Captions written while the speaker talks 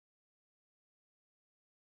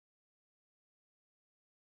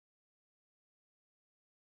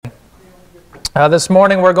This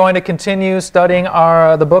morning we're going to continue studying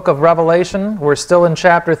the book of Revelation. We're still in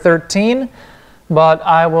chapter 13, but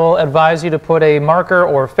I will advise you to put a marker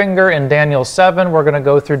or finger in Daniel 7. We're going to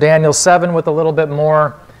go through Daniel 7 with a little bit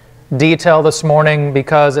more detail this morning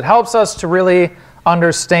because it helps us to really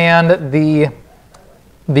understand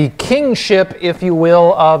the kingship, if you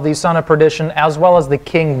will, of the son of perdition, as well as the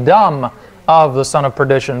kingdom of the son of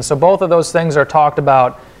perdition. So both of those things are talked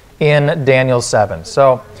about in Daniel 7.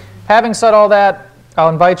 So having said all that, I'll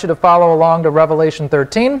invite you to follow along to Revelation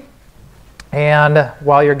 13. And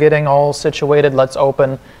while you're getting all situated, let's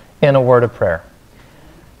open in a word of prayer.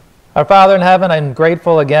 Our Father in heaven, I'm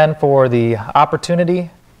grateful again for the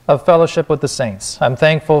opportunity of fellowship with the saints. I'm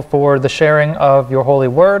thankful for the sharing of your holy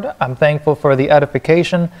word. I'm thankful for the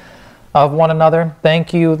edification of one another.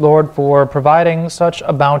 Thank you, Lord, for providing such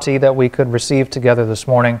a bounty that we could receive together this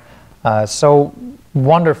morning. So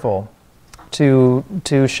wonderful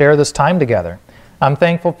to share this time together. I'm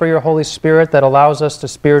thankful for your Holy Spirit that allows us to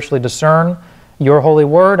spiritually discern your holy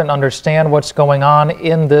word and understand what's going on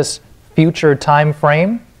in this future time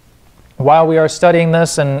frame. While we are studying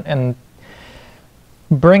this and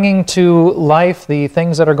bringing to life the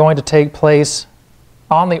things that are going to take place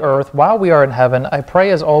on the earth while we are in heaven, I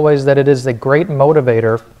pray as always that it is a great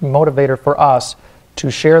motivator for us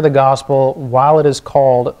to share the gospel while it is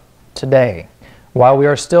called today. While we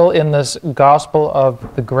are still in this gospel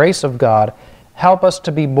of the grace of God, help us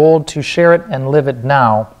to be bold to share it and live it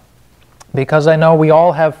now, because I know we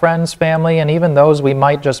all have friends, family, and even those we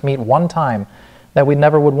might just meet one time that we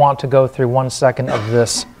never would want to go through 1 second of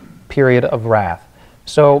this period of wrath.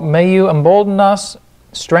 So may you embolden us,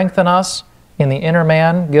 strengthen us in the inner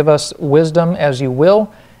man, give us wisdom as you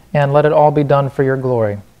will, and let it all be done for your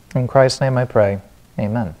glory. In Christ's name I pray.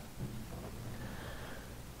 Amen.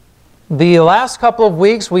 The last couple of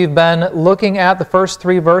weeks we've been looking at the first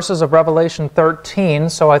 3 verses of Revelation 13,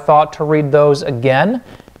 so I thought to read those again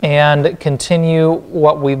and continue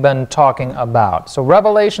what we've been talking about. So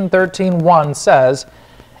Revelation 13:1 says,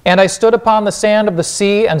 "And I stood upon the sand of the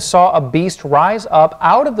sea and saw a beast rise up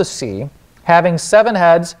out of the sea, having 7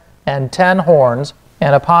 heads and 10 horns,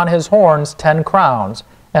 and upon his horns 10 crowns,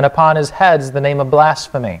 and upon his heads the name of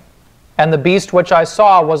blasphemy. And the beast which I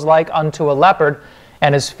saw was like unto a leopard,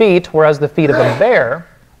 and his feet were as the feet of a bear,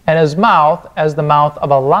 and his mouth as the mouth of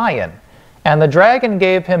a lion. And the dragon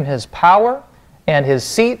gave him his power, and his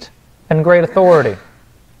seat, and great authority.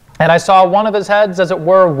 And I saw one of his heads, as it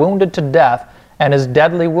were, wounded to death, and his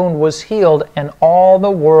deadly wound was healed, and all the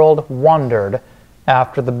world wondered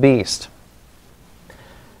after the beast."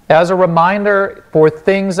 As a reminder for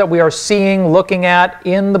things that we are seeing, looking at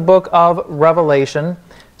in the book of Revelation,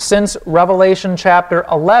 since Revelation chapter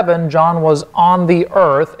 11, John was on the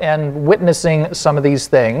earth and witnessing some of these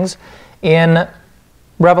things. In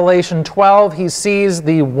Revelation 12, he sees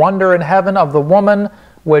the wonder in heaven of the woman,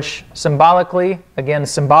 which symbolically, again,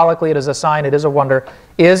 symbolically it is a sign, it is a wonder,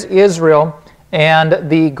 is Israel, and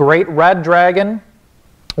the great red dragon,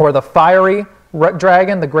 or the fiery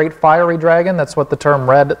dragon, the great fiery dragon. That's what the term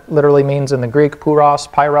red literally means in the Greek, puros,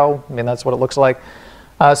 pyro. I mean, that's what it looks like.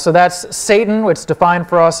 So that's Satan, which is defined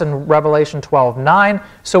for us in Revelation 12:9.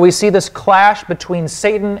 So we see this clash between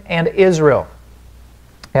Satan and Israel.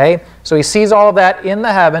 Okay? So he sees all of that in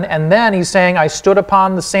the heaven, and then he's saying, I stood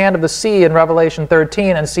upon the sand of the sea in Revelation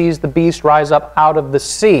 13 and sees the beast rise up out of the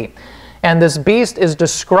sea. And this beast is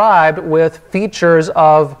described with features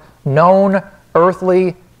of known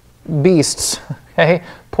earthly beasts, okay,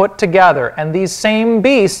 put together. And these same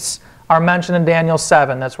beasts are mentioned in Daniel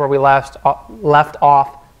 7. That's where we left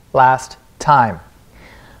off last time.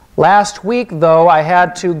 Last week, though, I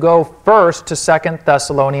had to go first to 2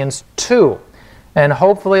 Thessalonians 2. And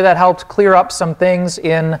hopefully that helped clear up some things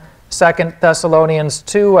in 2 Thessalonians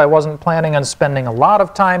 2. I wasn't planning on spending a lot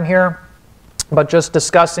of time here, but just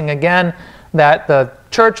discussing again that the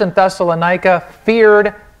church in Thessalonica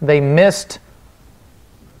feared they missed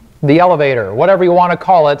the elevator, whatever you want to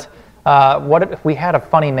call it. We had a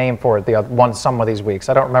funny name for it some of these weeks.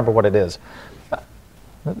 I don't remember what it is.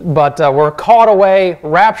 But we're caught away,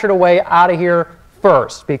 raptured away out of here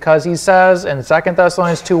first, because he says in 2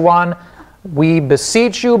 Thessalonians 2:1, "We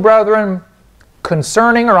beseech you, brethren,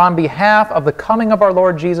 concerning or on behalf of the coming of our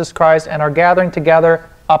Lord Jesus Christ, and our gathering together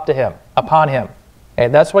up to him, upon him." Okay,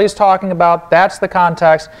 that's what he's talking about. That's the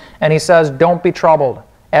context. And he says, don't be troubled,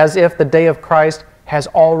 as if the day of Christ has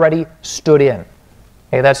already stood in.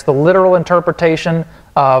 Okay, that's the literal interpretation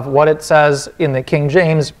of what it says in the King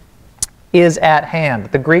James, is at hand.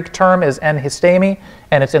 The Greek term is en histemi,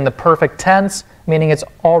 and it's in the perfect tense, meaning it's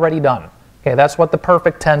already done. Okay, that's what the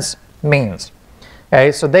perfect tense means.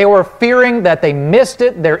 Okay, so they were fearing that they missed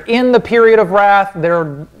it. They're in the period of wrath.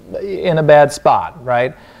 They're in a bad spot,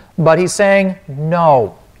 right? But he's saying,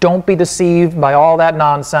 no, don't be deceived by all that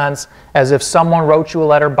nonsense as if someone wrote you a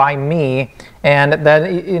letter by me. And then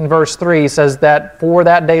in verse 3 he says that for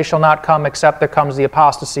that day shall not come except there comes the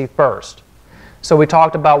apostasy first. So we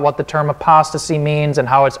talked about what the term apostasy means and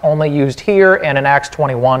how it's only used here and in Acts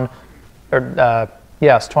 21, or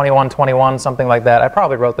yes, 21:21, something like that. I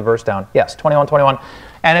probably wrote the verse down. Yes, 21:21.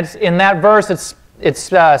 And it's in that verse it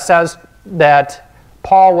says that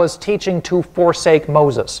Paul was teaching to forsake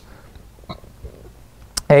Moses.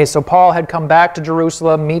 Okay, so Paul had come back to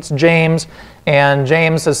Jerusalem, meets James, and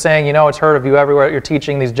James is saying, you know, it's heard of you everywhere. You're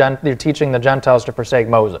teaching the Gentiles to forsake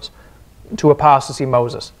Moses, to apostasy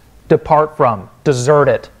Moses. Depart from, desert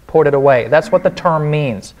it, put it away. That's what the term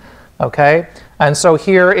means. Okay? And so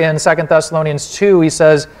here in 2 Thessalonians 2, he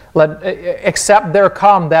says, except there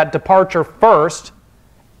come that departure first,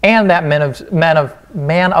 and that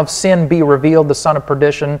man of sin be revealed, the son of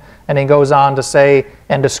perdition. And he goes on to say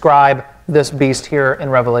and describe this beast here in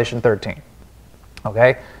Revelation 13.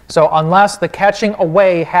 Okay? So unless the catching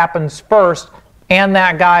away happens first, and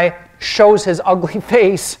that guy shows his ugly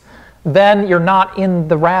face, then you're not in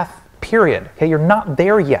the wrath period. Okay? You're not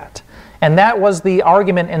there yet. And that was the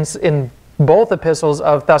argument in both epistles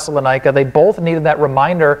of Thessalonica. They both needed that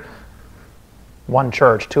reminder. One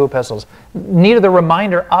church, two epistles, needed the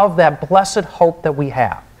reminder of that blessed hope that we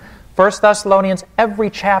have. 1 Thessalonians, every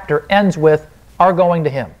chapter ends with our going to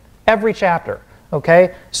Him. Every chapter.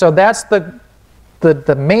 Okay? So that's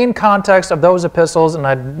the main context of those epistles, and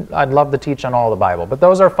I'd love to teach on all the Bible. But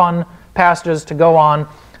those are fun passages to go on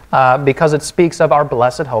because it speaks of our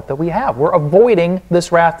blessed hope that we have. We're avoiding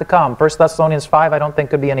this wrath to come. 1 Thessalonians 5, I don't think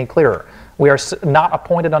could be any clearer. We are not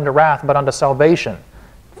appointed unto wrath, but unto salvation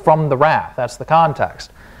from the wrath. That's the context.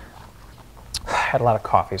 I had a lot of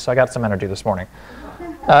coffee, so I got some energy this morning.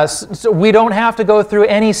 So we don't have to go through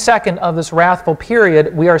any second of this wrathful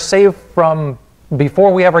period. We are saved from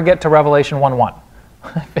before we ever get to Revelation 1:1,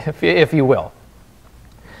 if you will.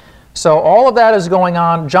 So all of that is going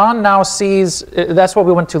on. John now sees, that's what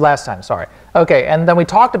we went to last time, sorry. Okay, and then we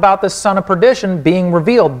talked about this son of perdition being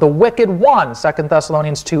revealed, the wicked one, 2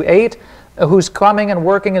 Thessalonians 2:8, who's coming and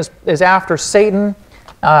working is after Satan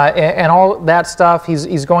and all that stuff.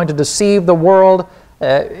 He's going to deceive the world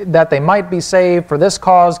that they might be saved. For this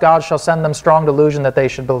cause God shall send them strong delusion that they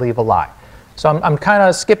should believe a lie. So I'm kind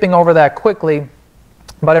of skipping over that quickly,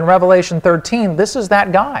 but in Revelation 13, this is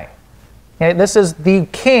that guy. Okay, this is the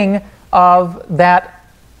king of that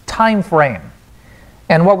time frame.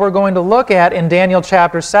 And what we're going to look at in Daniel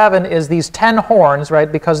chapter 7 is these 10 horns,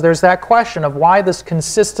 right? Because there's that question of why this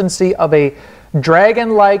consistency of a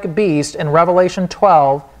dragon-like beast in Revelation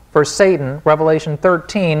 12 for Satan, Revelation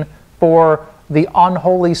 13 for the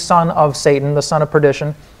unholy son of Satan, the son of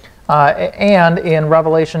perdition, and in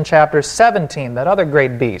Revelation chapter 17, that other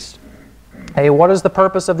great beast. Hey, what is the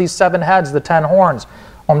purpose of these 7 heads, the 10 horns?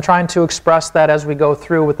 I'm trying to express that as we go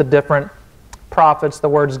through with the different prophets, the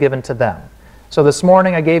words given to them. So this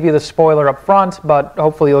morning I gave you the spoiler up front, but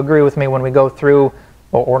hopefully you'll agree with me when we go through,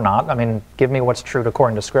 or not, I mean, give me what's true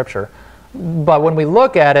according to Scripture. But when we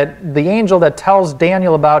look at it, the angel that tells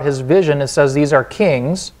Daniel about his vision, it says these are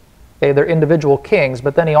kings, okay, they're individual kings,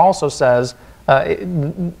 but then he also says,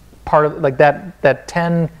 part of like that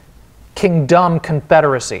 10 kingdom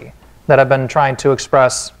confederacy that I've been trying to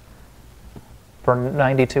express for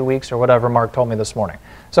 92 weeks or whatever Mark told me this morning.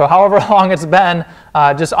 So however long it's been,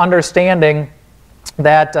 just understanding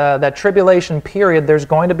that that tribulation period, there's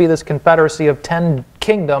going to be this confederacy of 10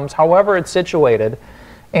 kingdoms, however it's situated.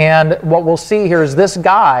 And what we'll see here is this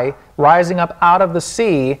guy rising up out of the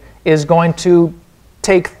sea is going to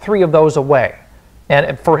take 3 of those away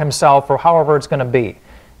and for himself, or however it's going to be.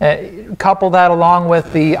 Couple that along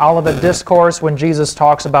with the Olivet Discourse when Jesus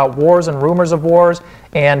talks about wars and rumors of wars,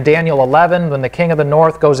 and Daniel 11 when the king of the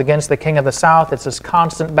north goes against the king of the south. It's this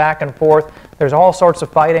constant back and forth. There's all sorts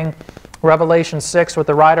of fighting. Revelation 6 with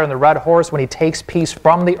the rider on the red horse when he takes peace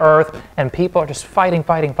from the earth and people are just fighting.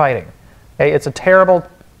 Okay, it's a terrible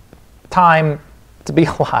time to be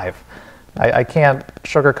alive. I can't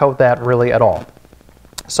sugarcoat that really at all.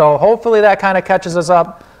 So hopefully that kind of catches us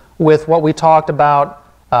up with what we talked about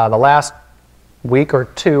the last week or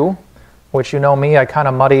two, which you know me, I kind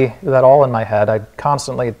of muddy that all in my head. I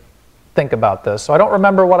constantly think about this. So I don't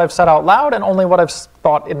remember what I've said out loud and only what I've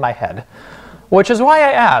thought in my head. Which is why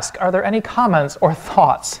I ask, are there any comments or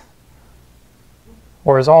thoughts?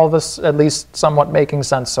 Or is all this at least somewhat making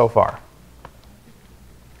sense so far?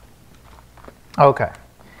 Okay.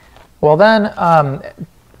 Well then,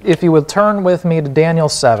 if you would turn with me to Daniel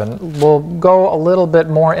 7, we'll go a little bit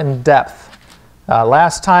more in depth.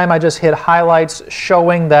 Last time I just hit highlights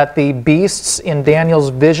showing that the beasts in Daniel's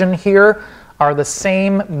vision here are the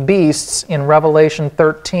same beasts in Revelation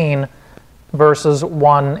 13, verses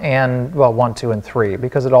 1, 2, and 3,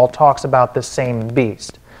 because it all talks about the same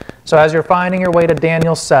beast. So as you're finding your way to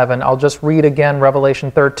Daniel 7, I'll just read again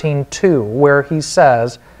Revelation 13:2, where he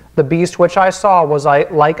says, "The beast which I saw was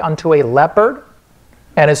like unto a leopard,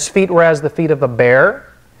 and his feet were as the feet of a bear,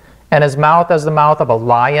 and his mouth as the mouth of a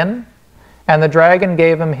lion. And the dragon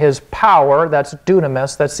gave him his power," that's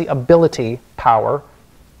dunamis, that's the ability power,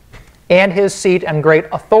 "and his seat and great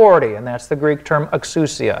authority," and that's the Greek term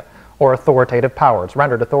exousia, or authoritative power. It's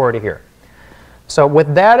rendered authority here. So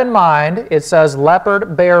with that in mind, it says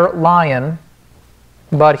leopard, bear, lion,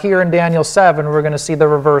 but here in Daniel 7, we're going to see the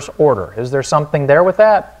reverse order. Is there something there with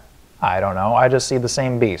that? I don't know. I just see the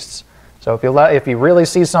same beasts. So if you really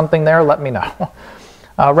see something there, let me know.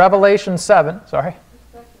 Revelation 7, sorry.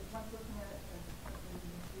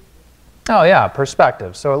 Oh yeah,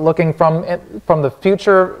 perspective. So looking from the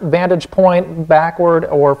future vantage point backward,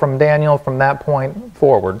 or from Daniel from that point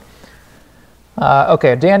forward.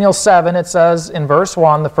 Okay, Daniel 7, it says in verse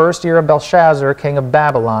 1, "The first year of Belshazzar, king of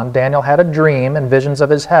Babylon, Daniel had a dream and visions of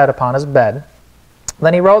his head upon his bed.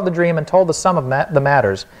 Then he wrote the dream and told the sum of the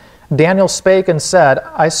matters. Daniel spake and said,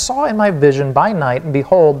 I saw in my vision by night, and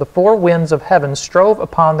behold, the four winds of heaven strove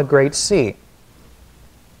upon the great sea."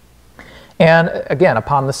 And again,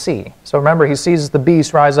 upon the sea. So remember, he sees the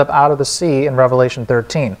beast rise up out of the sea in Revelation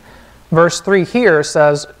 13. Verse 3 here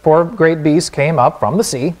says, "Four great beasts came up from the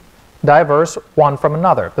sea, diverse one from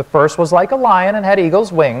another. The first was like a lion and had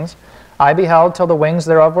eagle's wings. I beheld till the wings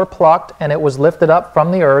thereof were plucked, and it was lifted up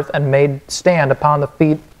from the earth and made stand upon the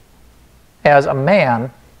feet as a man,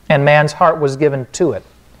 and man's heart was given to it.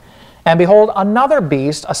 And behold, another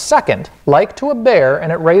beast, a second, like to a bear,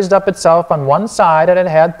 and it raised up itself on one side, and it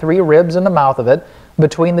had 3 ribs in the mouth of it,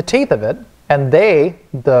 between the teeth of it. And they,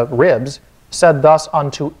 the ribs, said thus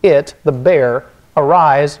unto it, the bear,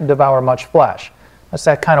 Arise, devour much flesh." That's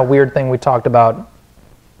that kind of weird thing we talked about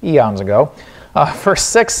eons ago. Verse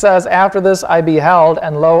 6 says, "After this I beheld,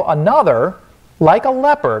 and lo, another, like a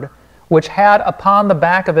leopard, which had upon the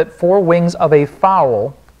back of it 4 wings of a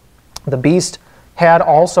fowl. The beast had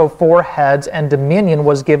also 4 heads, and dominion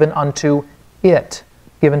was given unto it,"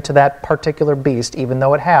 given to that particular beast, even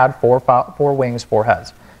though it had 4 wings, 4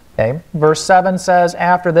 heads. Okay. Verse 7 says,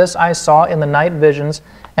 "After this I saw in the night visions,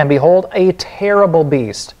 and behold, a terrible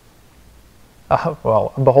beast."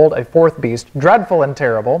 Behold, a 4th beast, dreadful and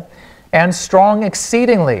terrible, and strong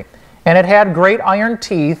exceedingly. And it had great iron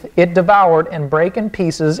teeth. It devoured and brake in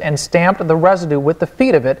pieces, and stamped the residue with the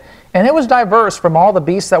feet of it. And it was diverse from all the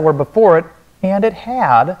beasts that were before it, and it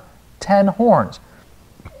had 10 horns.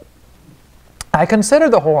 I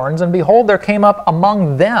considered the horns, and behold, there came up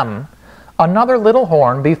among them another little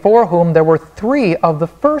horn, before whom there were 3 of the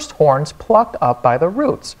first horns plucked up by the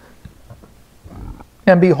roots.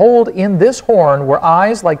 And behold, in this horn were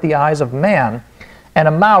eyes like the eyes of man, and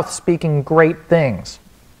a mouth speaking great things.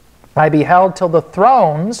 I beheld till the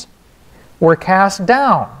thrones were cast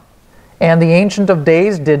down, and the Ancient of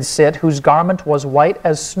Days did sit, whose garment was white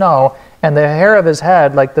as snow, and the hair of his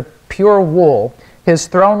head like the pure wool. His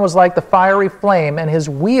throne was like the fiery flame, and his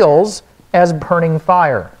wheels as burning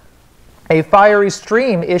fire. A fiery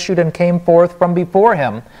stream issued and came forth from before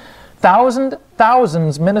him.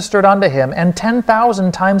 Thousands ministered unto him, and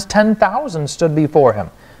 10,000 times 10,000 stood before him.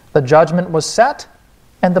 The judgment was set,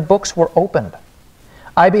 and the books were opened.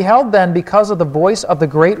 I beheld then, because of the voice of the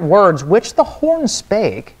great words which the horn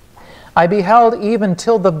spake, I beheld even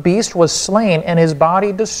till the beast was slain, and his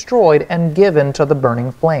body destroyed and given to the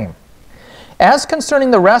burning flame. As concerning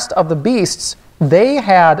the rest of the beasts, they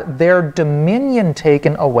had their dominion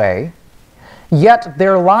taken away, yet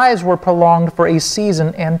their lives were prolonged for a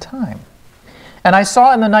season and time. And I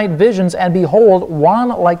saw in the night visions, and behold, one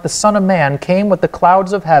like the Son of Man came with the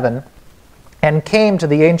clouds of heaven, and came to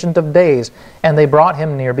the Ancient of Days, and they brought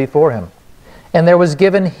him near before him. And there was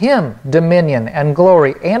given him dominion and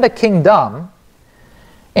glory and a kingdom,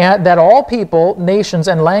 and that all people, nations,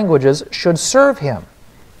 and languages should serve him.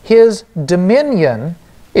 His dominion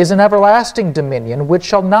is an everlasting dominion which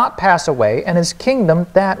shall not pass away, and his kingdom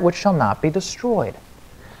that which shall not be destroyed.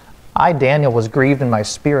 I, Daniel, was grieved in my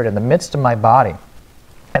spirit in the midst of my body,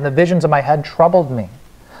 and the visions of my head troubled me.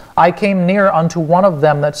 I came near unto one of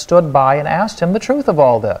them that stood by, and asked him the truth of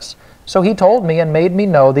all this. So he told me, and made me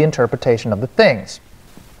know the interpretation of the things.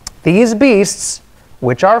 These beasts,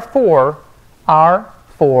 which are 4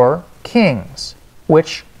 kings,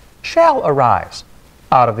 which shall arise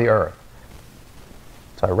out of the earth.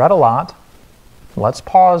 So I read a lot. Let's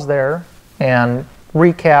pause there and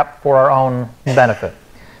recap for our own benefit.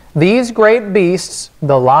 These great beasts,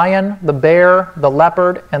 the lion, the bear, the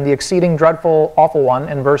leopard, and the exceeding dreadful awful one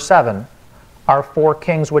in verse 7, are 4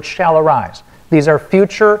 kings which shall arise. These are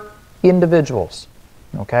future individuals.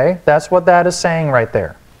 Okay? That's what that is saying right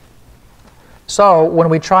there. So when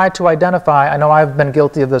we try to identify, I know I've been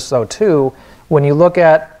guilty of this though too, when you look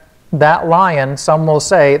at that lion, some will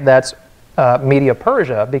say that's Media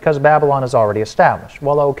Persia because Babylon is already established.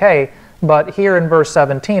 Well, okay, but here in verse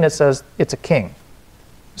 17 it says it's a king.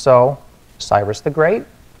 So, Cyrus the Great.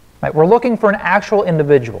 Right? We're looking for an actual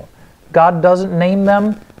individual. God doesn't name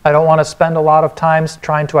them. I don't want to spend a lot of time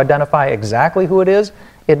trying to identify exactly who it is.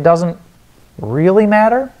 It doesn't really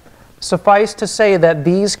matter. Suffice to say that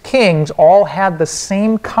these kings all had the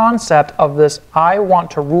same concept of this I want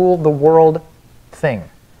to rule the world thing.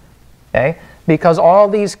 Okay? Because all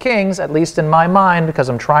these kings, at least in my mind, because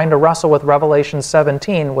I'm trying to wrestle with Revelation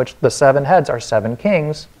 17, which the 7 heads are 7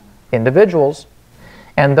 kings, individuals,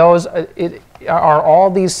 and those are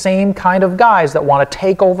all these same kind of guys that want to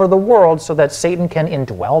take over the world so that Satan can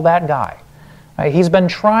indwell that guy. He's been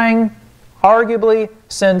trying, arguably,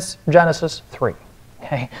 since Genesis 3,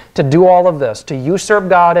 okay, to do all of this, to usurp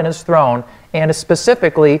God and His throne, and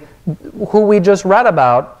specifically who we just read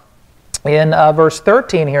about in verse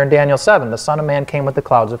 13 here in Daniel 7, the Son of Man came with the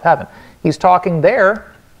clouds of heaven. He's talking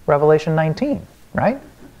there, Revelation 19, right?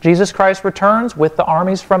 Jesus Christ returns with the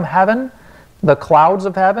armies from heaven, the clouds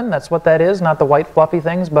of heaven, that's what that is, not the white fluffy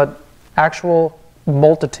things, but actual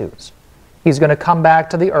multitudes. He's going to come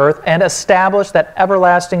back to the earth and establish that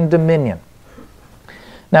everlasting dominion.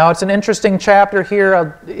 Now, it's an interesting chapter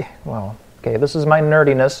here. Well, okay, this is my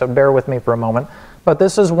nerdiness, so bear with me for a moment. But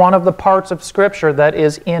this is one of the parts of Scripture that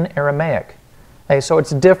is in Aramaic. Okay, so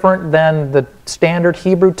it's different than the standard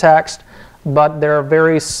Hebrew text, but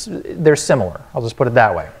they're similar. I'll just put it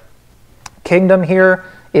that way. Kingdom here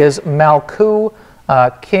is Malku.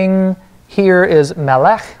 King here is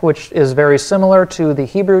Melech, which is very similar to the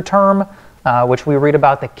Hebrew term, which we read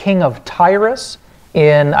about the king of Tyrus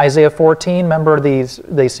in Isaiah 14. Remember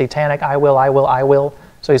the satanic I will, I will, I will.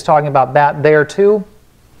 So he's talking about that there too,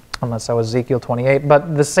 unless that was Ezekiel 28.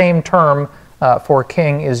 But the same term for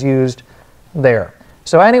king is used there.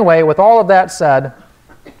 So anyway, with all of that said,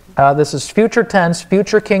 this is future tense,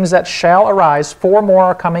 future kings that shall arise. 4 more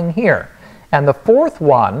are coming here. And the 4th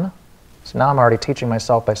one, so now I'm already teaching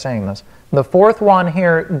myself by saying this, the 4th one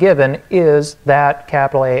here given is that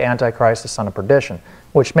capital A Antichrist, the son of perdition,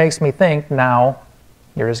 which makes me think now,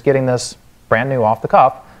 you're just getting this brand new off the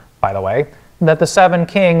cuff, by the way, that the 7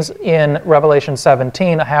 kings in Revelation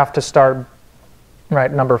 17 have to start,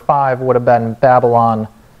 right, number 5 would have been Babylon,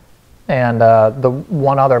 and the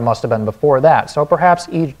one other must have been before that. So perhaps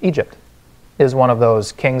Egypt is one of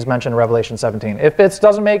those kings mentioned in Revelation 17. If it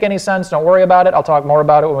doesn't make any sense, don't worry about it. I'll talk more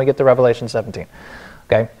about it when we get to Revelation 17.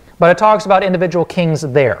 Okay? But it talks about individual kings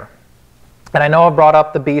there. And I know I've brought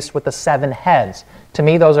up the beast with the 7 heads. To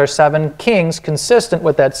me, those are 7 kings consistent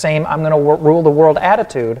with that same I'm going to rule the world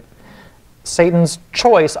attitude. Satan's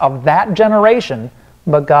choice of that generation,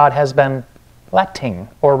 but God has been letting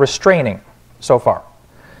or restraining so far.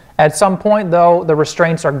 At some point, though, the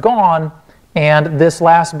restraints are gone, and this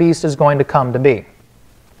last beast is going to come to be.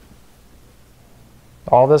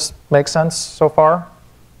 All this makes sense so far?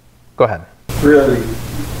 Go ahead. Really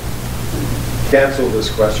cancel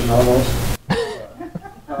this question almost.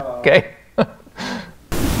 Okay.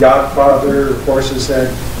 Godfather, of course, has said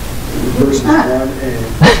verses 1 and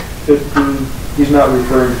 15. He's not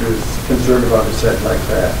referring to his concern about his head like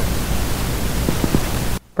that.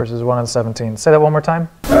 Verses 1 and 17. Say that one more time.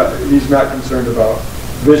 He's not concerned about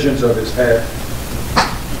visions of his head.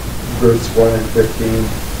 Verse 1 and 15.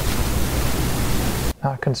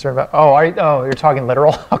 Not concerned about... Oh, you're talking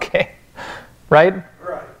literal? Okay. Right?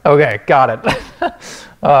 Right. Okay, got it.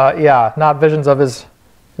 Yeah, not visions of his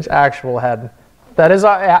actual head. That is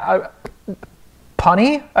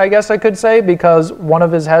punny, I guess I could say, because one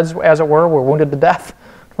of his heads, as it were wounded to death.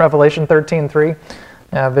 Revelation 13:3.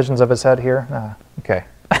 Visions of his head here. Okay.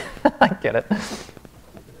 I get it.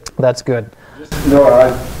 That's good. Just know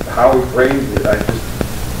how he phrased it. I just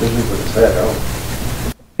visions of his head.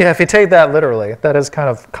 Oh. Yeah, if you take that literally, that is kind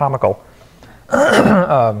of comical.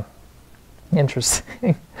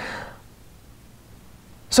 Interesting.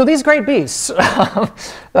 So these great beasts,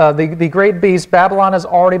 the great beasts, Babylon has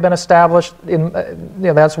already been established.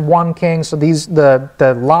 That's one king. So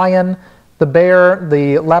the lion, the bear,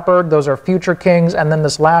 the leopard, those are future kings, and then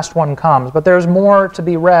this last one comes. But there's more to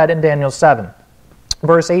be read in Daniel 7.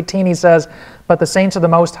 Verse 18, he says, "But the saints of the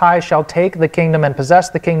Most High shall take the kingdom and possess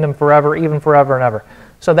the kingdom forever, even forever and ever."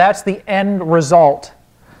 So that's the end result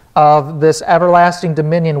of this everlasting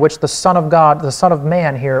dominion which the Son of God, the Son of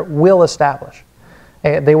Man here, will establish.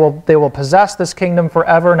 They will possess this kingdom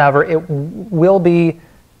forever and ever. It will be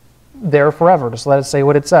there forever. Just let it say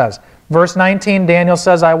what it says. Verse 19, Daniel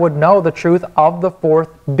says, I would know the truth of the fourth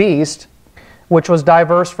beast, which was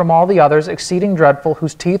diverse from all the others, exceeding dreadful,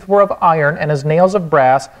 whose teeth were of iron and his nails of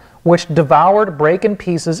brass, which devoured, brake in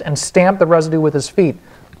pieces, and stamped the residue with his feet.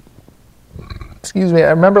 Excuse me, I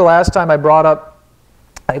remember last time I brought up,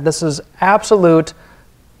 this is absolute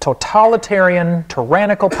totalitarian,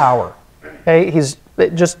 tyrannical power. Okay? He's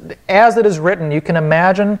just, as it is written, you can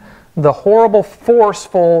imagine the horrible,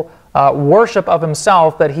 forceful worship of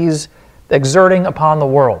himself that he's exerting upon the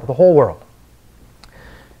world, the whole world.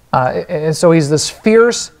 And so he's this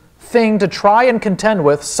fierce thing to try and contend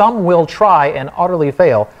with. Some will try and utterly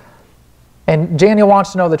fail. And Daniel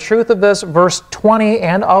wants to know the truth of this, verse 20,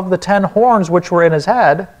 and of the 10 horns which were in his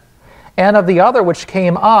head, and of the other which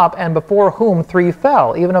came up, and before whom 3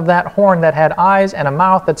 fell, even of that horn that had eyes and a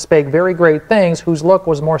mouth that spake very great things, whose look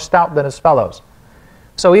was more stout than his fellows.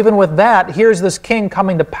 So even with that, here's this king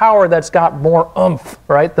coming to power that's got more oomph,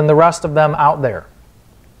 right, than the rest of them out there.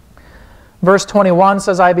 Verse 21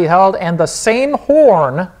 says, I beheld, and the same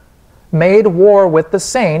horn made war with the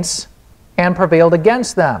saints and prevailed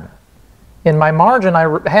against them. In my margin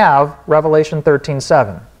I have Revelation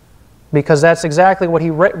 13:7, because that's exactly what he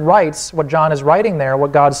writes, what John is writing there,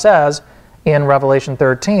 what God says in Revelation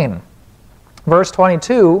 13. Verse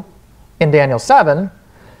 22 in Daniel 7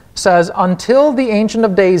 says, until the Ancient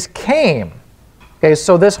of Days came. Okay,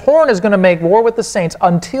 so this horn is going to make war with the saints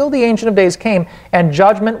until the Ancient of Days came, and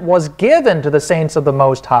judgment was given to the saints of the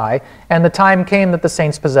Most High, and the time came that the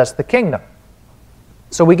saints possessed the kingdom.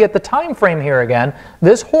 So we get the time frame here again.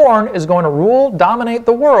 This horn is going to rule, dominate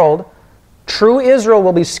the world. True Israel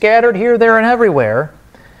will be scattered here, there, and everywhere.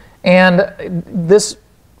 And this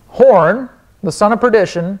horn, the son of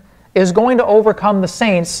perdition, is going to overcome the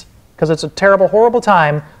saints, because it's a terrible, horrible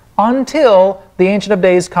time, until the Ancient of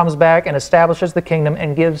Days comes back and establishes the kingdom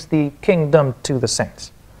and gives the kingdom to the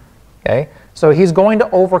saints. Okay? So he's going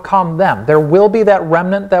to overcome them. There will be that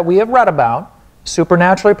remnant that we have read about,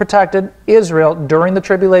 supernaturally protected Israel during the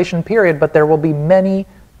tribulation period, but there will be many,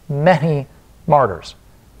 many martyrs.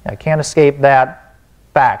 I can't escape that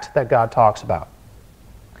fact that God talks about.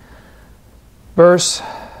 Verse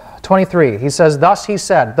 23, he says, thus he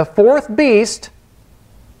said, the fourth beast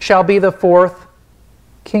shall be the fourth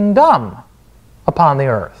kingdom upon the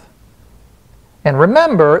earth. And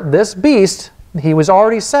remember, this beast, he was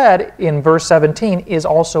already said in verse 17, is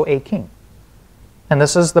also a king. And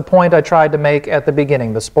this is the point I tried to make at the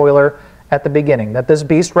beginning, the spoiler at the beginning, that this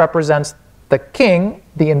beast represents the king,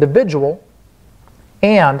 the individual,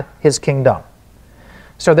 and his kingdom.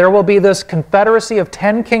 So there will be this confederacy of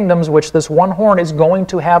 10 kingdoms which this one horn is going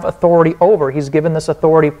to have authority over. He's given this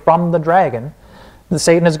authority from the dragon.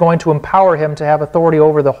 Satan is going to empower him to have authority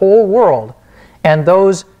over the whole world. And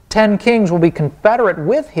those 10 kings will be confederate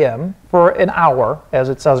with him for an hour, as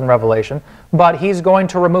it says in Revelation, but he's going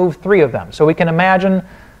to remove 3 of them. So we can imagine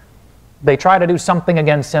they try to do something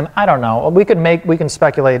against him. I don't know. We can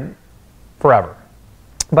speculate forever.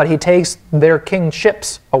 But he takes their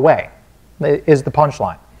kingships away, is the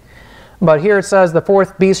punchline. But here it says, the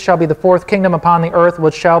fourth beast shall be the fourth kingdom upon the earth,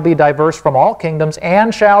 which shall be diverse from all kingdoms,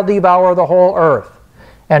 and shall devour the whole earth,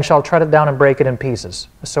 and shall tread it down and break it in pieces.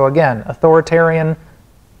 So again, authoritarian,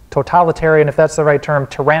 totalitarian, if that's the right term,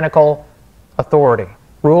 tyrannical authority,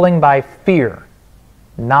 ruling by fear,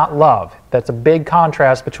 not love. That's a big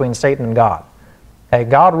contrast between Satan and God. Okay,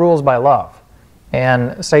 God rules by love,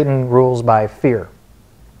 and Satan rules by fear.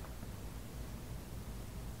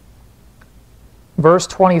 Verse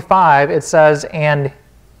 25, it says, and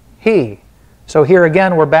he. So here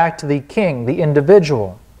again, we're back to the king, the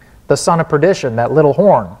individual, the son of perdition, that little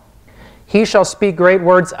horn. He shall speak great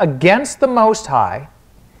words against the Most High,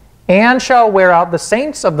 and shall wear out the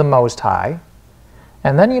saints of the Most High.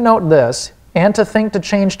 And then you note this, and to think to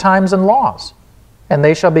change times and laws. And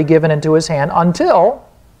they shall be given into his hand until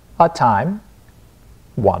a time,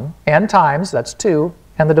 1, and times, that's 2,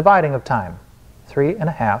 and the dividing of time,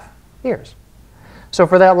 3.5 years. So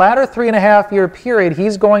for that latter 3.5-year period,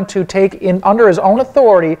 he's going to take in under his own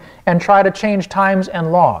authority and try to change times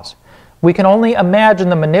and laws. We can only imagine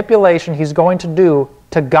the manipulation he's going to do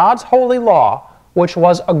to God's holy law, which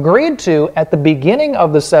was agreed to at the beginning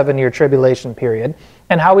of the 7-year tribulation period,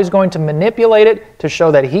 and how he's going to manipulate it to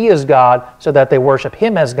show that he is God so that they worship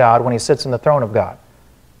him as God when he sits in the throne of God.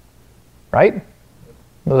 Right?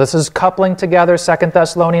 Well, this is coupling together 2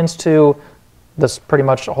 Thessalonians 2, this pretty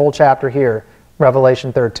much the whole chapter here,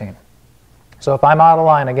 Revelation 13. So if I'm out of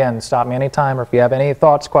line, again, stop me anytime, or if you have any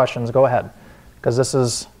thoughts, questions, go ahead, because this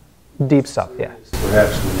is deep stuff. Yeah.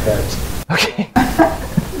 Perhaps we had Okay.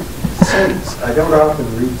 saints. I don't often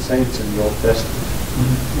read saints in the Old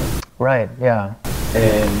Testament. Right. Yeah.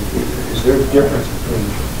 And is there a difference between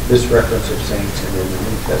this reference of saints and then the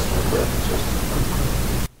New Testament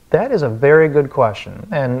references? That is a very good question,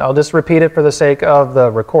 and I'll just repeat it for the sake of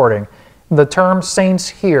the recording. The term saints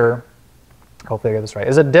here, hopefully I get this right,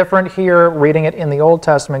 is it different here reading it in the Old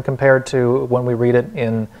Testament compared to when we read it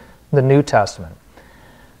in the New Testament?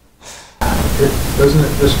 Doesn't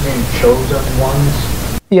it just mean chosen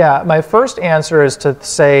ones? Yeah, my first answer is to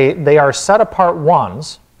say they are set apart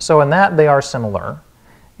ones, so in that they are similar,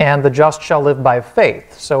 and the just shall live by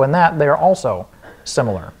faith, so in that they are also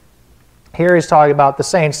similar. Here he's talking about the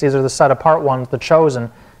saints. These are the set apart ones, the chosen,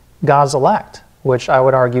 God's elect, which I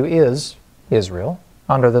would argue is Israel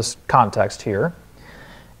under this context here.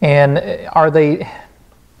 And are they...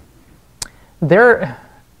 I've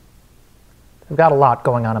got a lot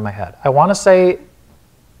going on in my head. I want to say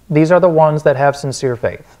these are the ones that have sincere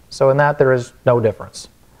faith. So in that there is no difference.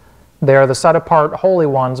 They are the set apart holy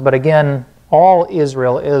ones, but again, all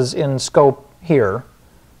Israel is in scope here,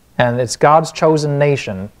 and it's God's chosen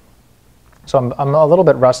nation. So I'm a little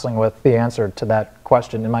bit wrestling with the answer to that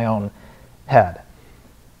question in my own head.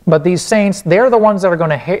 But these saints, they're the ones that are going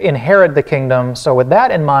to inherit the kingdom. So with that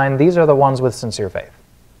in mind, these are the ones with sincere faith.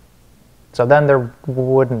 So then there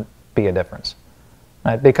wouldn't be a difference.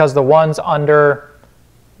 Right? Because the ones under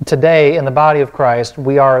today in the body of Christ,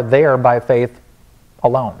 we are there by faith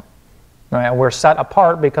alone. Right? And we're set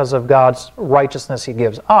apart because of God's righteousness He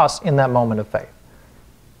gives us in that moment of faith.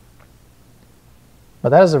 But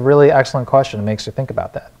that is a really excellent question. It makes you think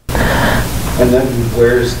about that. And then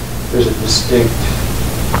there's a distinct,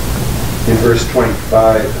 in verse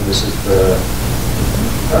 25, and this is the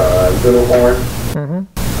little horn,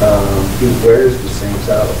 he wears the saints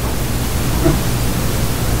out.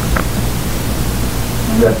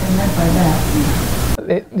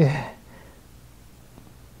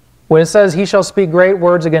 When it says, he shall speak great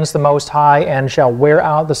words against the Most High, and shall wear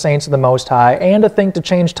out the saints of the Most High, and to think to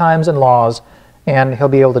change times and laws, and he'll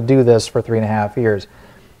be able to do this for 3.5 years.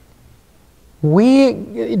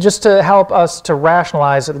 Just to help us to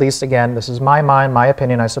rationalize, at least again, this is my mind, my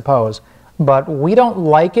opinion, I suppose, but we don't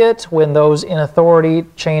like it when those in authority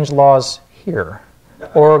change laws here,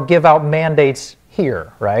 or give out mandates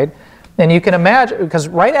here, right? And you can imagine, because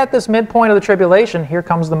right at this midpoint of the tribulation, here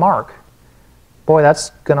comes the mark. Boy, that's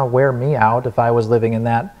going to wear me out if I was living in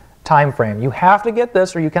that time frame. You have to get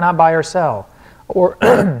this, or you cannot buy or sell. Or,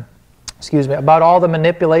 excuse me, about all the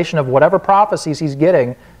manipulation of whatever prophecies he's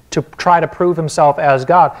getting to try to prove himself as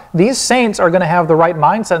God. These saints are going to have the right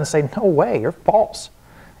mindset and say, no way, you're false.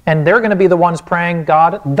 And they're going to be the ones praying,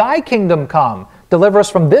 God, thy kingdom come. Deliver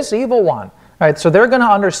us from this evil one. Right? So they're going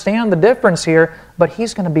to understand the difference here, but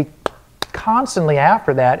he's going to be constantly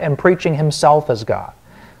after that and preaching himself as God.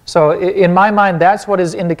 So in my mind, that's what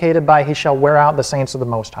is indicated by he shall wear out the saints of the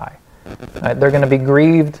Most High. Right? They're going to be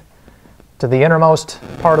grieved to the innermost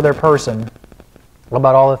part of their person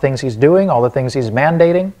about all the things he's doing, all the things he's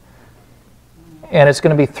mandating. And it's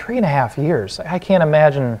going to be 3.5 years. I can't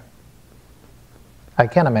imagine.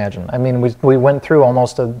 I mean, we went through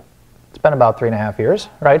almost it's been about 3.5 years,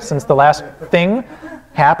 right, since the last thing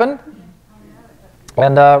happened.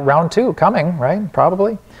 And round 2 coming, right,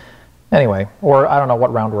 probably. Anyway, or I don't know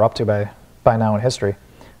what round we're up to by now in history.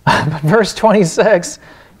 But verse 26,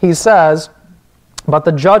 he says, but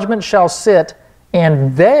the judgment shall sit,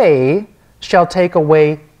 and they shall take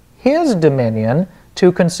away his dominion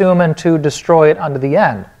to consume and to destroy it unto the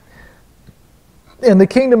end. And the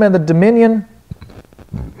kingdom and the dominion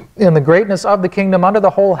and the greatness of the kingdom under the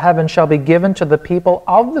whole heaven shall be given to the people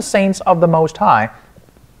of the saints of the Most High,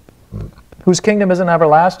 whose kingdom is an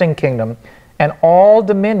everlasting kingdom, and all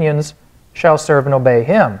dominions shall serve and obey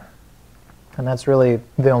him. And that's really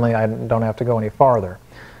the only, I don't have to go any farther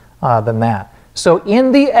than that. So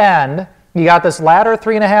in the end, you got this latter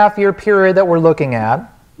 3.5 year period that we're looking at.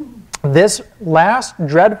 This last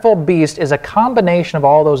dreadful beast is a combination of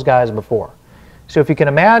all those guys before. So if you can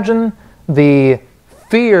imagine the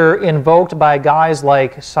fear invoked by guys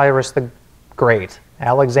like Cyrus the Great,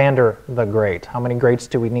 Alexander the Great, how many greats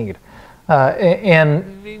do we need?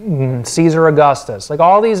 And Caesar Augustus, like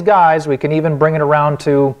all these guys, we can even bring it around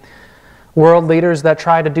to world leaders that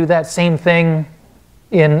try to do that same thing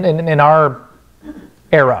in our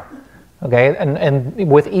era, okay, and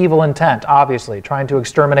with evil intent, obviously, trying to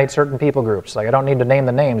exterminate certain people groups. Like, I don't need to name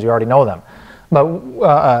the names, you already know them. But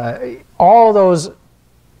all those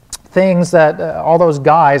things that, all those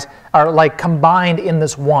guys are like combined in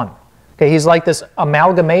this one. Okay, he's like this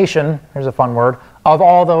amalgamation, here's a fun word, of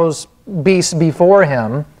all those beasts before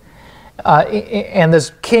him. And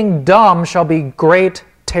this kingdom shall be great,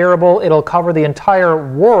 terrible. It'll cover the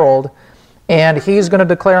entire world. And he's going to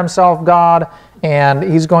declare himself God, and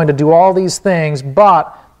he's going to do all these things,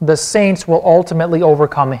 but the saints will ultimately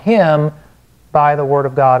overcome him by the word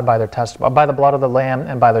of God, by their testimony, by the blood of the Lamb,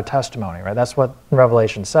 and by their testimony. Right? That's what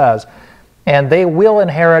Revelation says. And they will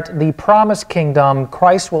inherit the promised kingdom.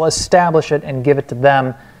 Christ will establish it and give it to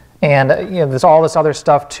them. And there's all this other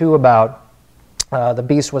stuff too about the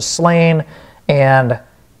beast was slain and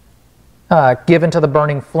given to the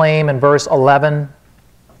burning flame in verse 11.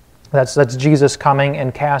 That's Jesus coming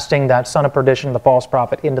and casting that son of perdition, the false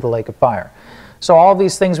prophet, into the lake of fire. So all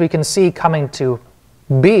these things we can see coming to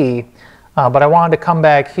be, but I wanted to come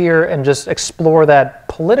back here and just explore that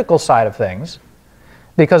political side of things.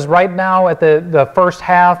 Because right now at the first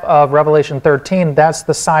half of Revelation 13, that's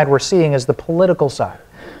the side we're seeing is the political side.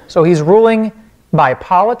 So he's ruling by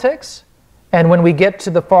politics, and when we get to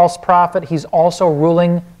the false prophet, he's also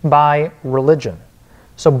ruling by religion.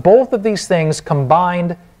 So both of these things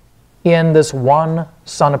combined in this one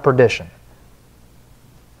son of perdition.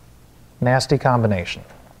 Nasty combination.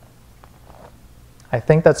 I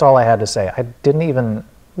think that's all I had to say. I didn't even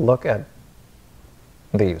look at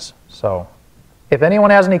these. So if anyone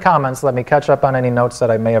has any comments, let me catch up on any notes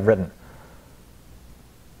that I may have written.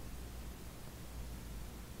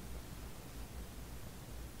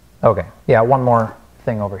 Okay, yeah, one more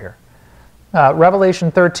thing over here.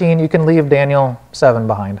 Revelation 13, you can leave Daniel 7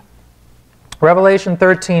 behind. Revelation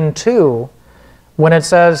 13:2, when it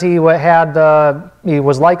says he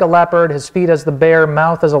was like a leopard, his feet as the bear,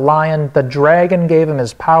 mouth as a lion, the dragon gave him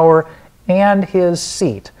his power and his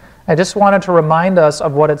seat. I just wanted to remind us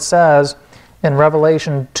of what it says in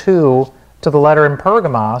Revelation 2 to the letter in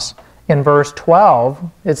Pergamos. In verse 12,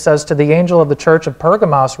 it says, "To the angel of the church of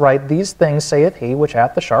Pergamos write, These things saith he which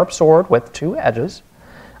hath the sharp sword with two edges.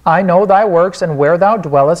 I know thy works, and where thou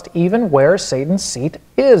dwellest, even where Satan's seat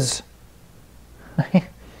is."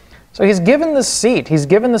 So he's given this seat, he's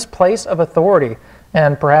given this place of authority,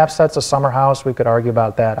 and perhaps that's a summer house. We could argue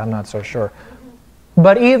about that, I'm not so sure.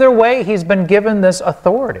 But either way, he's been given this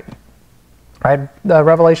authority. Right?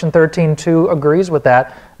 Revelation 13:2 agrees with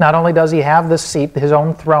that. Not only does he have this seat, his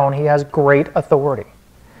own throne, he has great authority.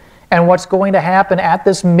 And what's going to happen at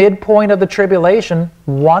this midpoint of the tribulation,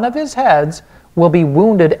 one of his heads will be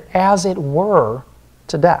wounded as it were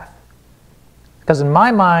to death. Because in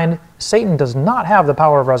my mind, Satan does not have the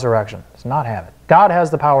power of resurrection. Does not have it. God has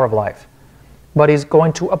the power of life. But he's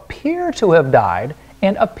going to appear to have died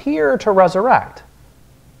and appear to resurrect.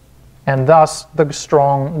 And thus the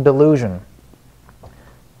strong delusion.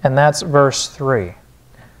 And that's verse 3.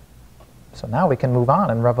 So now we can move on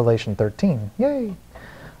in Revelation 13. Yay!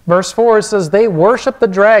 Verse 4 says, "They worship the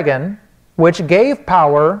dragon, which gave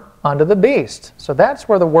power unto the beast." So that's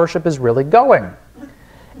where the worship is really going.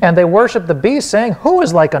 "And they worship the beast, saying, Who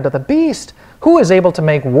is like unto the beast? Who is able to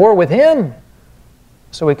make war with him?"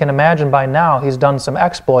 So we can imagine by now he's done some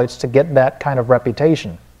exploits to get that kind of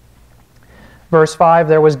reputation. Verse 5,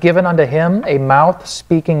 "There was given unto him a mouth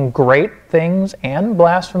speaking great things and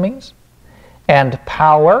blasphemies, and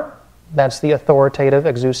power," that's the authoritative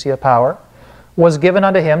exousia power, "was given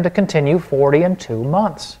unto him to continue 42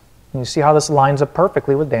 months. And you see how this lines up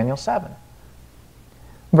perfectly with Daniel 7.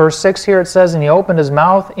 Verse 6 here it says, "And he opened his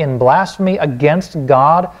mouth in blasphemy against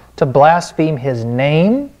God to blaspheme his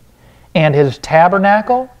name and his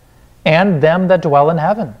tabernacle and them that dwell in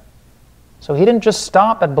heaven." So he didn't just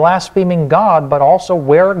stop at blaspheming God, but also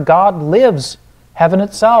where God lives, heaven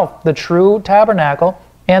itself, the true tabernacle,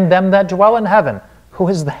 and them that dwell in heaven. Who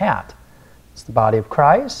is that? It's the body of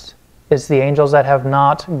Christ. It's the angels that have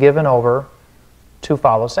not given over to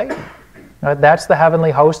follow Satan. Right? That's the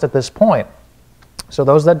heavenly host at this point. So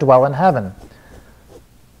those that dwell in heaven.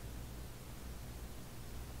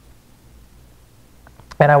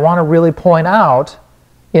 And I want to really point out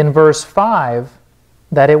in verse 5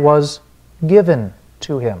 that it was given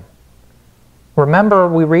to him. Remember,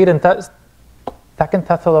 we read in 2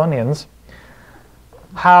 Thessalonians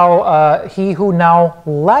how he who now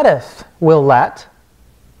letteth will let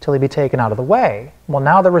till he be taken out of the way. Well,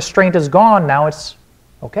 now the restraint is gone. Now it's,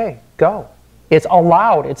 okay, go. It's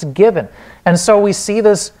allowed. It's given. And so we see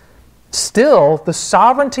this still, the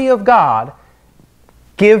sovereignty of God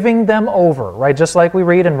giving them over, right? Just like we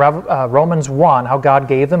read in Romans 1, how God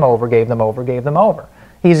gave them over, gave them over, gave them over.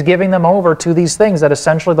 He's giving them over to these things that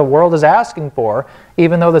essentially the world is asking for,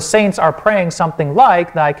 even though the saints are praying something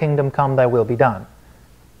like, "Thy kingdom come, thy will be done."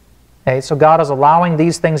 Okay, so God is allowing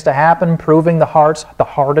these things to happen, proving the hearts, the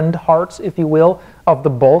hardened hearts, if you will, of the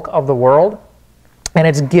bulk of the world, and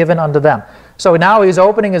it's given unto them. So now he's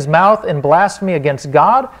opening his mouth in blasphemy against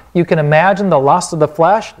God. You can imagine the lust of the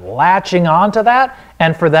flesh latching onto that,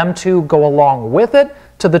 and for them to go along with it,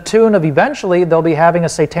 to the tune of eventually they'll be having a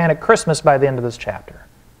satanic Christmas by the end of this chapter.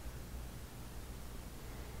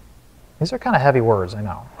 These are kind of heavy words, I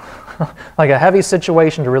know. Like a heavy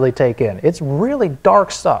situation to really take in. It's really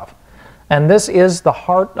dark stuff. And this is the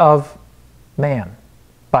heart of man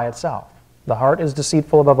by itself. The heart is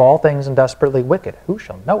deceitful above all things and desperately wicked. Who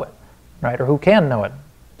shall know it? Right? Or who can know it?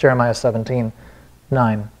 Jeremiah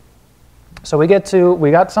 17:9. So we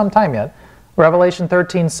got some time yet. Revelation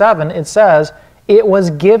 13:7, it says, it was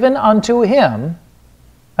given unto him,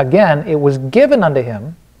 again, it was given unto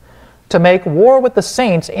him, to make war with the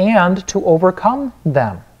saints and to overcome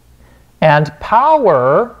them. And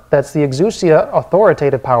power, that's the exousia,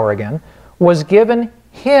 authoritative power again, was given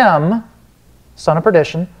him, son of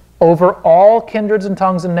perdition, over all kindreds and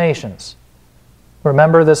tongues and nations.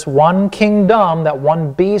 Remember, this one kingdom, that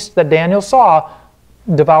one beast that Daniel saw,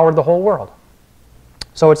 devoured the whole world.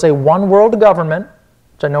 So it's a one world government,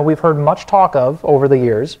 which I know we've heard much talk of over the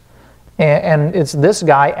years, and it's this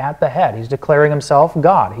guy at the head. He's declaring himself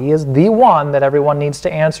God. He is the one that everyone needs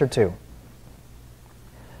to answer to.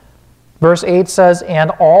 Verse 8 says,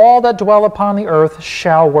 and all that dwell upon the earth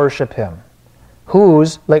shall worship him. Who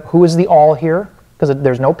is the all here? Because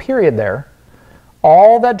there's no period there.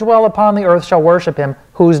 All that dwell upon the earth shall worship him,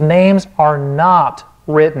 whose names are not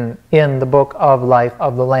written in the book of life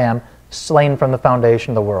of the Lamb, slain from the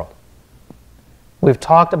foundation of the world. We've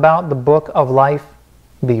talked about the book of life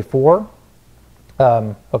before.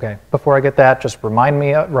 Okay, before I get that, just remind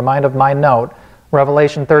of my note.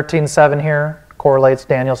 Revelation 13:7 here correlates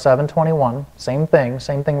Daniel 7:21. Same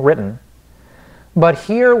thing written. But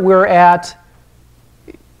here we're at,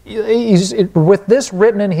 with this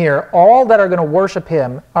written in here, all that are going to worship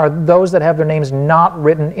him are those that have their names not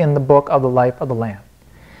written in the book of the life of the Lamb.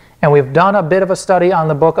 And we've done a bit of a study on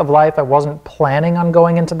the book of life. I wasn't planning on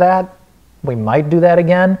going into that. We might do that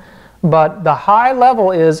again. But the high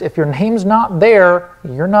level is, if your name's not there,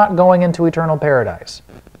 you're not going into eternal paradise.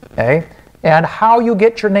 Okay? And how you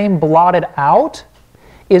get your name blotted out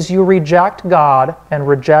is you reject God and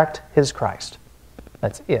reject his Christ.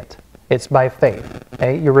 That's it. It's by faith.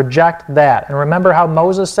 Okay? You reject that. And remember how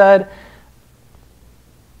Moses said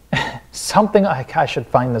something, I should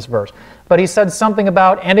find this verse, but he said something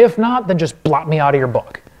about, and if not, then just blot me out of your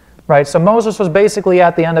book. Right? So Moses was basically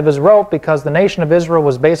at the end of his rope because the nation of Israel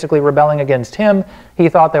was basically rebelling against him. He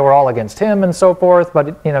thought they were all against him and so forth,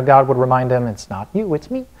 but God would remind him, it's not you, it's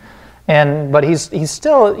me. But he's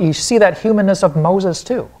still, you see that humanness of Moses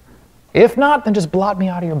too. If not, then just blot me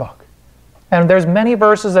out of your book. And there's many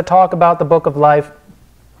verses that talk about the book of life,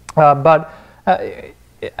 but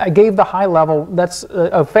I gave the high level. That's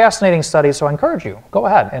a fascinating study, so I encourage you, go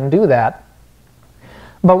ahead and do that.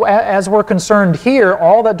 But as we're concerned here,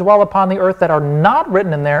 all that dwell upon the earth that are not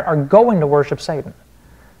written in there are going to worship Satan.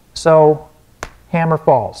 So, hammer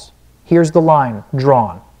falls. Here's the line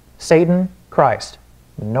drawn. Satan, Christ.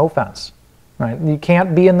 No offense. Right? You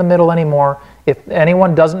can't be in the middle anymore. If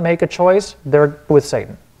anyone doesn't make a choice, they're with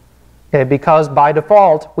Satan. Okay? Because by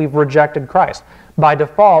default, we've rejected Christ. By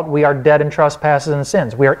default, we are dead in trespasses and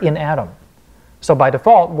sins. We are in Adam. So by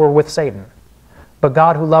default, we're with Satan. But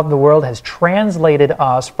God, who loved the world, has translated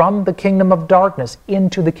us from the kingdom of darkness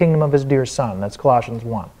into the kingdom of his dear Son. That's Colossians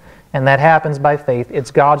 1. And that happens by faith.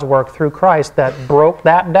 It's God's work through Christ that broke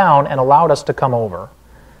that down and allowed us to come over.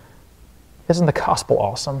 Isn't the gospel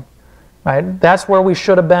awesome? Right? That's where we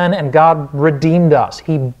should have been, and God redeemed us.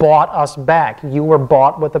 He bought us back. You were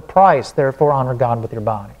bought with a price. Therefore, honor God with your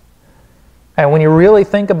body. And when you really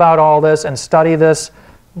think about all this and study this,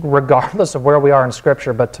 regardless of where we are in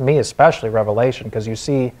Scripture, but to me especially Revelation, because you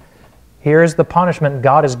see, here's the punishment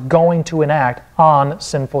God is going to enact on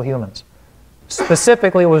sinful humans.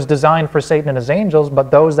 Specifically, it was designed for Satan and his angels,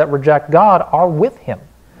 but those that reject God are with him.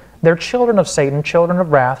 They're children of Satan, children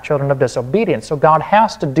of wrath, children of disobedience. So God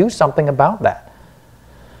has to do something about that.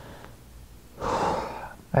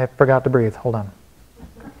 I forgot to breathe. Hold on.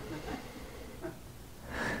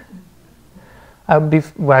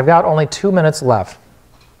 I've got only 2 minutes left.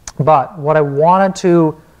 But what I wanted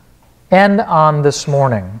to end on this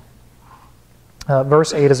morning,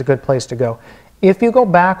 verse 8 is a good place to go. If you go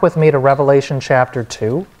back with me to Revelation chapter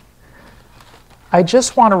 2, I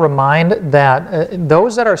just want to remind that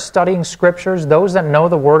those that are studying Scriptures, those that know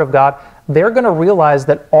the Word of God, they're going to realize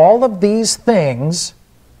that all of these things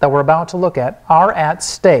that we're about to look at are at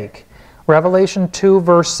stake. Revelation 2,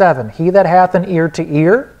 verse 7, he that hath an ear to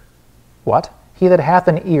ear, What? He that hath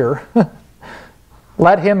an ear,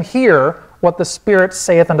 let him hear what the Spirit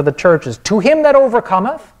saith unto the churches. To him that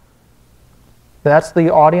overcometh, that's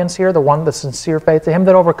the audience here, the one, the sincere faith. To him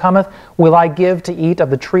that overcometh will I give to eat of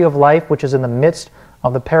the tree of life, which is in the midst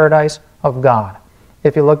of the paradise of God.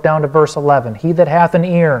 If you look down to verse 11, he that hath an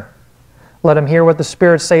ear, let him hear what the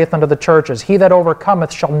Spirit saith unto the churches. He that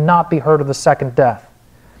overcometh shall not be hurt of the second death.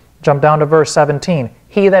 Jump down to verse 17.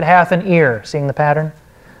 He that hath an ear, seeing the pattern?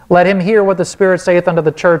 Let him hear what the Spirit saith unto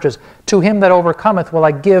the churches. To him that overcometh will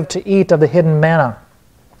I give to eat of the hidden manna,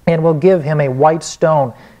 and will give him a white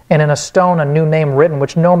stone, and in a stone a new name written,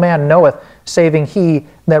 which no man knoweth, saving he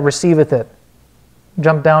that receiveth it.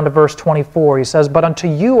 Jump down to verse 24. He says, But unto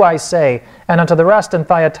you I say, and unto the rest in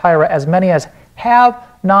Thyatira, as many as have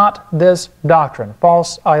not this doctrine,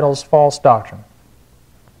 false idols, false doctrine,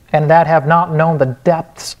 and that have not known the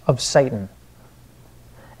depths of Satan,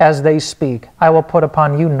 as they speak, I will put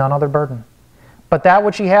upon you none other burden. But that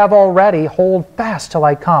which ye have already, hold fast till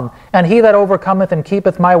I come. And he that overcometh and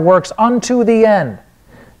keepeth my works unto the end,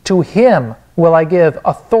 to him will I give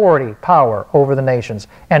authority, power over the nations.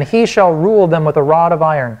 And he shall rule them with a rod of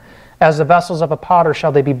iron. As the vessels of a potter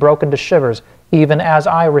shall they be broken to shivers, even as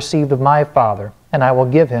I received of my Father. And I will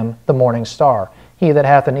give him the morning star. He that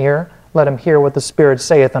hath an ear, let him hear what the Spirit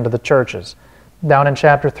saith unto the churches. Down in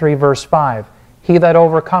chapter 3, verse 5. He that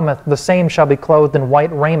overcometh, the same shall be clothed in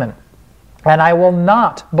white raiment. And I will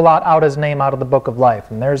not blot out his name out of the book of life.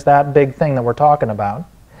 And there's that big thing that we're talking about.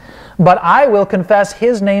 But I will confess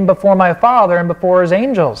his name before my Father and before his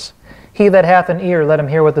angels. He that hath an ear, let him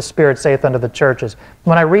hear what the Spirit saith unto the churches.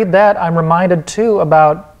 When I read that, I'm reminded too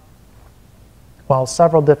about, well,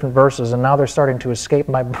 several different verses, and now they're starting to escape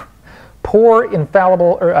my poor,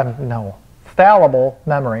 fallible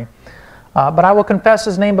memory. But I will confess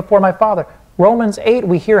his name before my Father. Romans 8,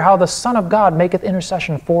 we hear how the Son of God maketh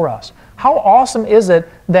intercession for us. How awesome is it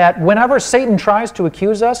that whenever Satan tries to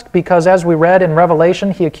accuse us, because as we read in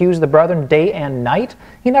Revelation, he accused the brethren day and night,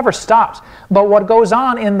 he never stops. But what goes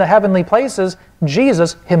on in the heavenly places,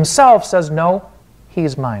 Jesus himself says, no, he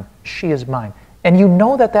is mine, she is mine. And you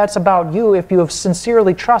know that that's about you if you have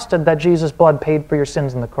sincerely trusted that Jesus' blood paid for your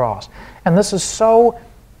sins on the cross. And this is so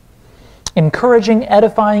encouraging,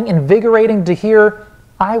 edifying, invigorating to hear,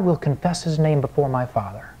 I will confess his name before my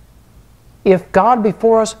Father. If God be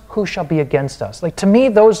for us, who shall be against us? Like, to me,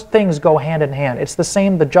 those things go hand in hand. It's the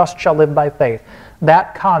same, the just shall live by faith.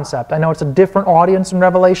 That concept, I know it's a different audience in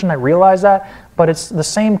Revelation, I realize that, but it's the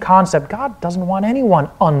same concept. God doesn't want anyone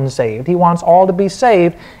unsaved. He wants all to be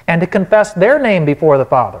saved and to confess their name before the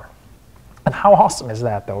Father. And how awesome is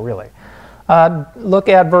that, though, really? Look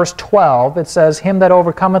at verse 12. It says, Him that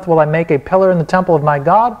overcometh will I make a pillar in the temple of my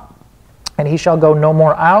God, and he shall go no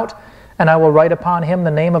more out. And I will write upon him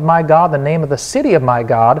the name of my God, the name of the city of my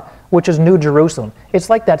God, which is New Jerusalem.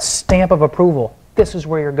 It's like that stamp of approval. This is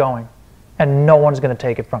where you're going, and no one's going to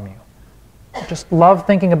take it from you. Just love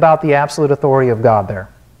thinking about the absolute authority of God there.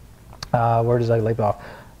 Where does that leave off?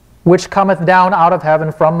 Which cometh down out of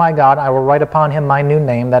heaven from my God, I will write upon him my new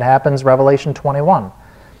name. That happens, Revelation 21.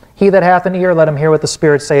 He that hath an ear, let him hear what the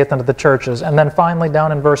Spirit saith unto the churches. And then finally,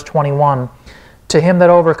 down in verse 21, to him that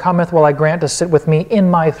overcometh will I grant to sit with me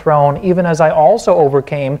in my throne, even as I also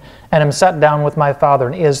overcame, and am set down with my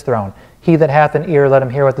Father in his throne. He that hath an ear, let him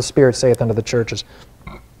hear what the Spirit saith unto the churches.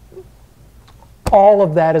 All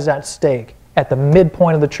of that is at stake at the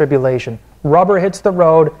midpoint of the tribulation. Rubber hits the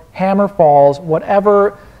road, hammer falls,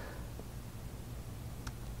 whatever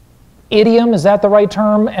idiom, is that the right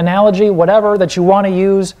term, analogy, whatever that you want to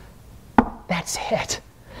use, that's it.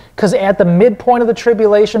 Because at the midpoint of the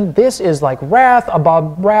tribulation, this is like wrath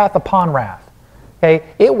above wrath upon wrath. Okay?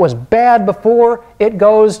 It was bad before, it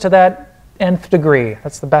goes to that nth degree.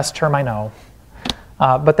 That's the best term I know.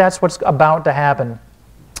 But that's what's about to happen.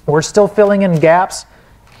 We're still filling in gaps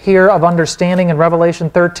here of understanding in Revelation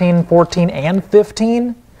 13, 14, and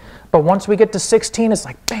 15. But once we get to 16, it's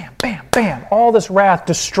like bam, bam, bam. All this wrath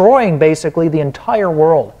destroying basically the entire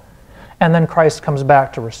world. And then Christ comes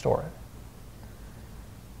back to restore it.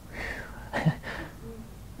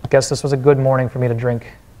 I guess this was a good morning for me to drink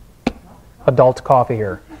adult coffee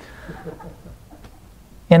here.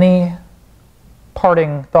 Any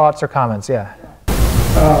parting thoughts or comments? Yeah.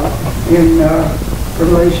 In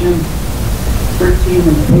Revelation 13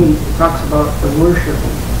 and 8, it talks about the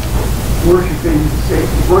worshiping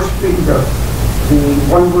the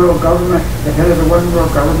one world government, the head of the one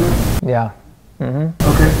world government. Yeah. Mm-hmm.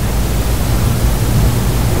 Okay.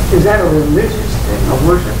 Is that a religious thing, a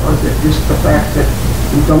worship, or is it just the fact that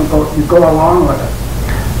you go along with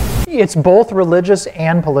it? It's both religious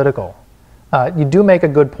and political. You do make a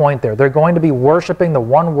good point there. They're going to be worshiping the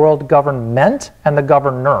one world government and the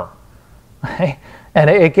governor. Okay? And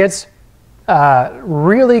it gets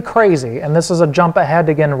really crazy. And this is a jump ahead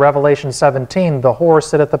again in Revelation 17. The whore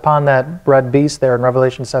sitteth upon that red beast there in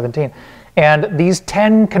Revelation 17. And these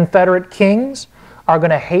 10 Confederate kings are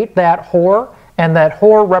going to hate that whore, and that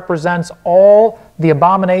whore represents all the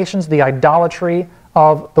abominations, the idolatry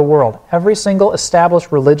of the world. Every single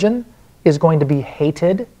established religion is going to be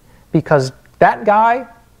hated because that guy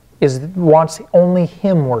wants only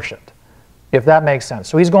him worshipped, if that makes sense.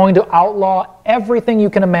 So he's going to outlaw everything you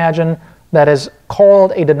can imagine that is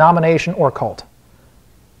called a denomination or cult.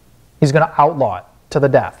 He's going to outlaw it to the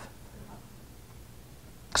death.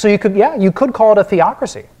 So you could call it a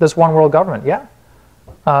theocracy, this one world government,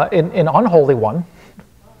 an unholy one.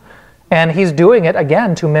 And he's doing it,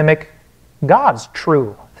 again, to mimic God's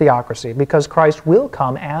true theocracy, because Christ will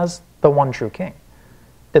come as the one true king.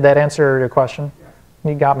 Did that answer your question?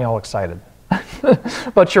 You got me all excited.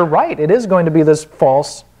 But you're right, it is going to be this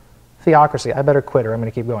false theocracy. I better quit or I'm going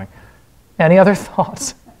to keep going. Any other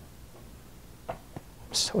thoughts? I'm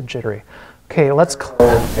so jittery. Okay, let's...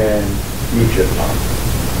 And Egypt.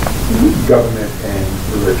 Government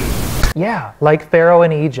and religion. Yeah, like Pharaoh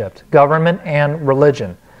in Egypt, government and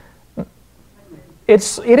religion. It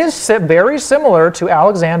is very similar to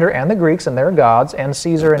Alexander and the Greeks and their gods, and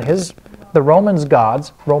Caesar and the Roman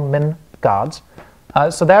gods.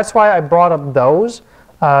 So that's why I brought up those.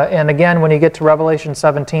 And again, when you get to Revelation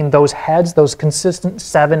 17, those heads, those consistent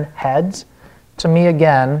 7 heads, to me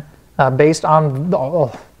again, based on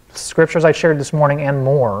the scriptures I shared this morning and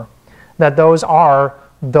more, that those are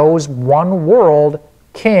those one world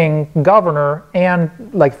king, governor, and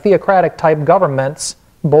like theocratic type governments,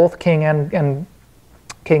 both king and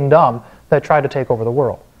kingdom, that try to take over the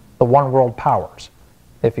world. The one world powers,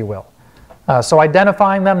 if you will. So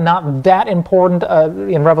identifying them, not that important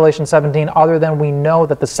in Revelation 17, other than we know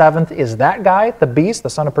that the 7th is that guy, the beast, the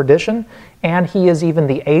son of perdition, and he is even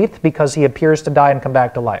the 8th because he appears to die and come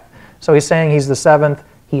back to life. So he's saying he's the 7th,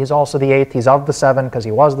 he is also the 8th, he's of the 7 because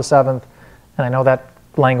he was the 7th, and I know that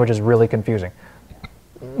language is really confusing.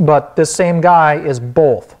 But this same guy is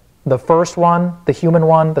both. The first one, the human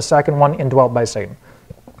one, the second one, indwelt by Satan.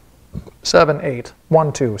 7, 8.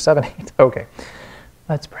 1, 2, 7, 8. Okay.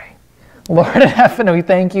 Let's pray. Lord in heaven, we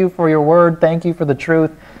thank you for your word. Thank you for the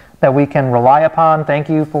truth that we can rely upon. Thank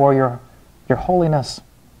you for your holiness,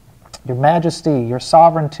 your majesty, your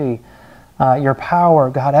sovereignty, your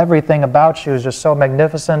power. God, everything about you is just so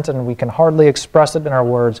magnificent, and we can hardly express it in our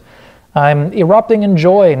words. I'm erupting in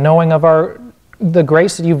joy knowing of the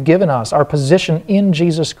grace that you've given us, our position in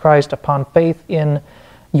Jesus Christ upon faith in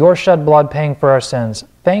your shed blood paying for our sins.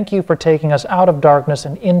 Thank you for taking us out of darkness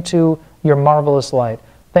and into your marvelous light.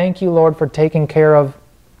 Thank you, Lord, for taking care of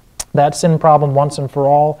that sin problem once and for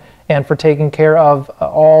all, and for taking care of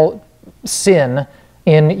all sin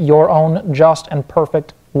in your own just and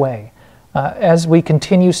perfect way. As we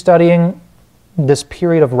continue studying this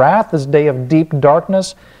period of wrath, this day of deep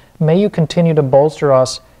darkness, may you continue to bolster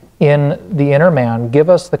us in the inner man. Give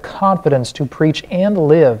us the confidence to preach and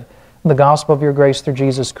live the gospel of your grace through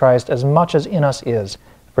Jesus Christ as much as in us is,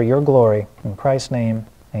 for your glory. In Christ's name,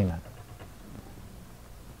 amen.